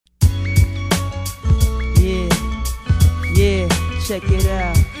Check it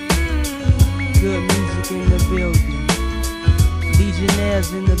out. Good music in the building.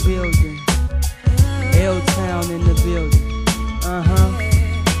 Legionnaires in the building. L-Town in the building.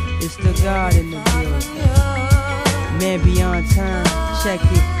 It's the God in the building. Man beyond time, check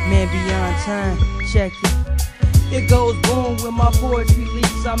it. Man beyond time, check it. It goes boom when my poetry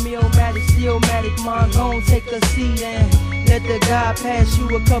leaks. I'm illmatic, stillmatic, mind gon' take a seat and let the God pass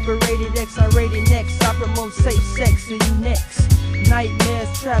you a cup of rated X. I rated next. I promote safe sex and you next. Nightmares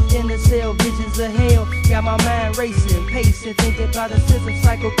trapped in the cell, visions of hell. Got my mind racing, pacing, thinking about a system.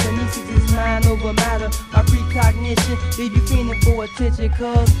 Psychokinesis is mind over matter. My precognition leave you feeling for attention.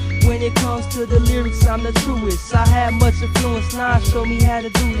 Cause when it comes to the lyrics, I'm the truest. I have much influence, now show me how to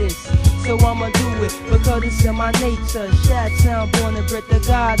do this. So I'ma do it, because it's in my nature. Chi-Town born and bred, the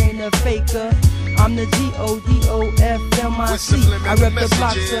God ain't a faker. I'm the G-O-D-O-F-M-I-C. I rep the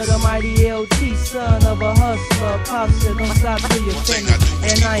blocks of the mighty LT. Son of a hustler, pop said don't stop till you're finished.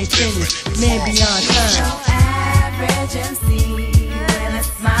 And I ain't finished, man beyond time. So average MC with a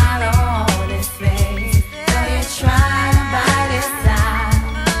smile on his face. Though you're trying to bite his style,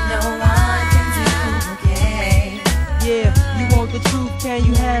 no one can duplicate. Yeah, you want the truth, can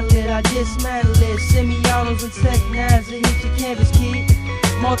you handle it? I dismantle it. Semi-autos and tech nines to hit your canvas, kid.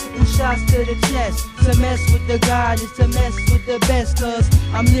 Multiple shots to the chest. To mess with the God is to mess with the best. Cause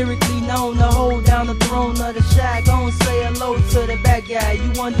I'm lyrically known to hold down the throne of the shack. Gon' say hello to the bad guy.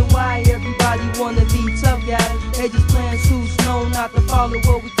 You wonder why everybody wanna be tough guys. They just playing suits, known not to follow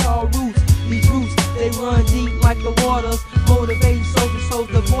what we call roots. These roots, they run deep like the waters. Motivating soldiers, so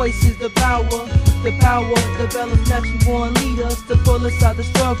the voice is the power. The power develops natural born leaders to pull us out the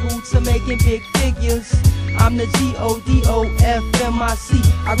struggle to making big figures. I'm the G-O-D-O-F-M-I-C.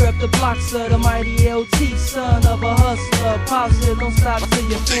 I rep the blocks of the mighty LT. Son of a hustler, pop said don't stop till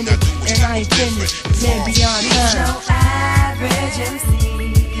you're finished. And I ain't finished, man beyond time. No average MC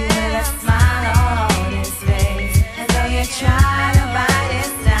with a smile on his face. And though you're trying to bite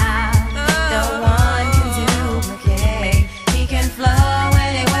his style, no one can duplicate. He can flow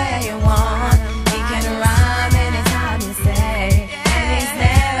anywhere you want. He can rhyme anytime you say. And he's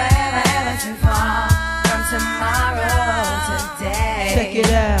never ever ever too far from tomorrow today. Check it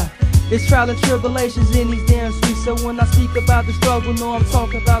out. It's trial and tribulations in these damn streets. So when I speak about the struggle, no, I'm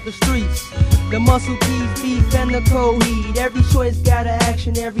talking about the streets. The muscle keys, beef, and the cold heat. Every choice got an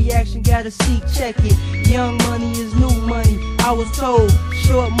action, every action got a seat. Check it. Young money is new money. I was told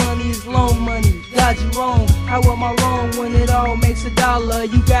short money is long money. Got you wrong. How am I wrong when it all makes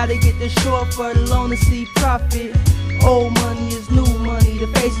 $1? You gotta get the short for the loan to see profit. Old money is new money, the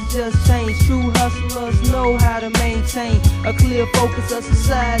faces just change. True hustlers know how to maintain a clear focus of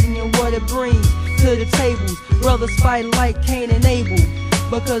society and what it brings to the tables. Brothers fight like Cain and Abel,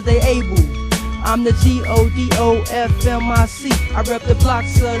 because they able. I'm the G-O-D-O-F-M-I-C. I rep the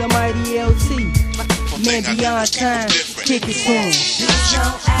blocks of the mighty LT. Man beyond time, kick it soon.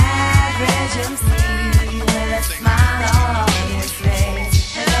 No average MC with a smile on his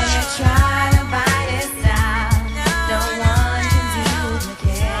face. And though you try